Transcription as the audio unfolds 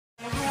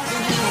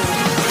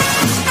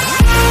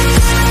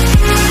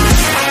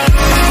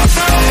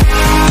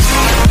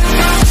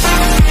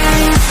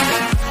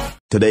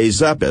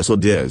Today's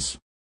episode is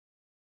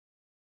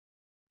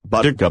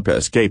Buttercup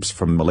escapes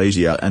from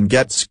Malaysia and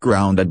gets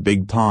grounded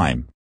big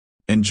time.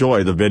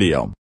 Enjoy the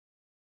video.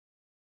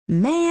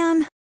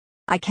 Man!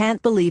 I can't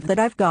believe that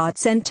I've got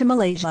sent to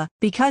Malaysia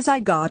because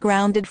I got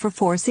grounded for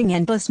forcing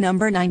endless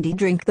number 90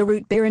 drink the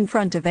root beer in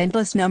front of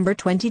endless number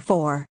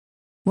 24.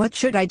 What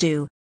should I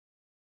do?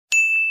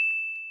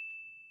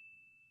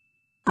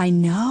 I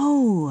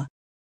know!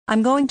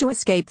 I'm going to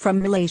escape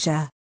from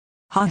Malaysia.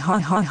 Ha ha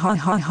ha ha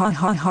ha ha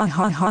ha ha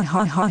ha ha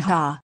ha ha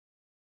ha.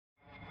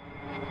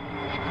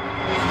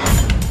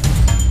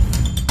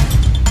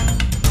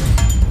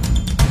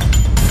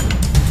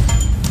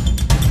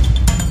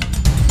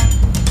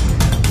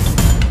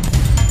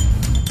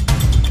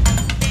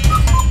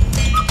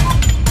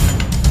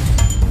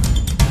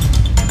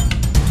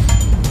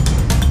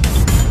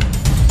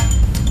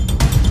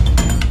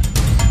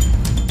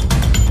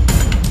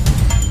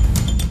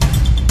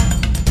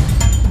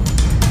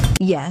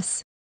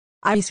 Yes.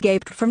 I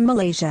escaped from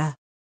Malaysia.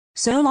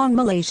 So long,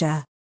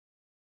 Malaysia.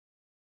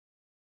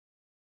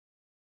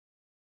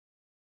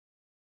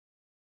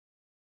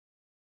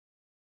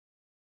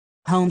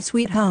 Home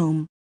sweet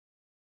home.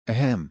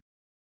 Ahem.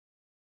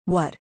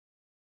 What?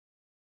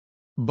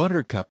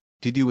 Buttercup,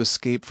 did you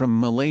escape from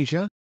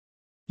Malaysia?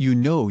 You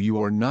know you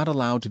are not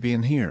allowed to be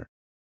in here.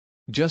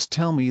 Just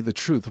tell me the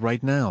truth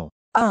right now.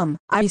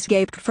 I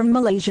escaped from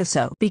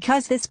Malaysia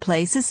because this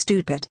place is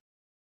stupid.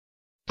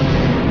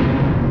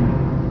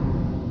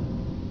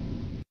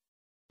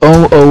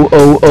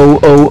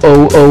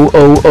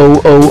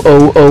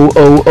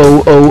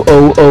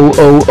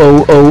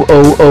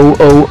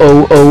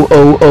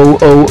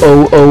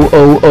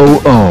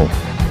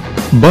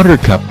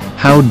 Buttercup,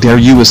 how dare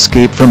you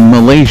escape from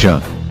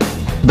Malaysia?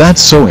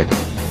 That's so it.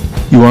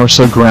 You are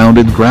so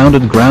grounded for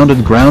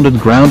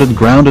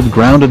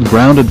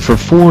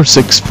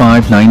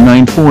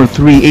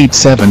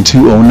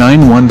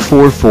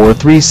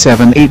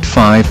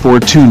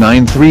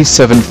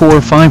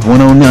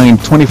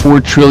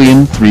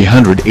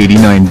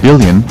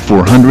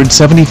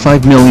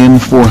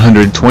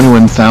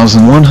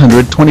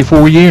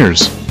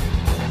years.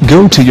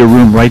 Go to your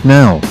room right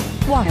now.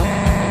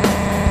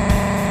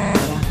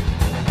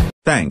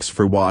 Thanks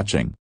for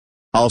watching.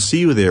 I'll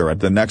see you there at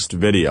the next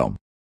video.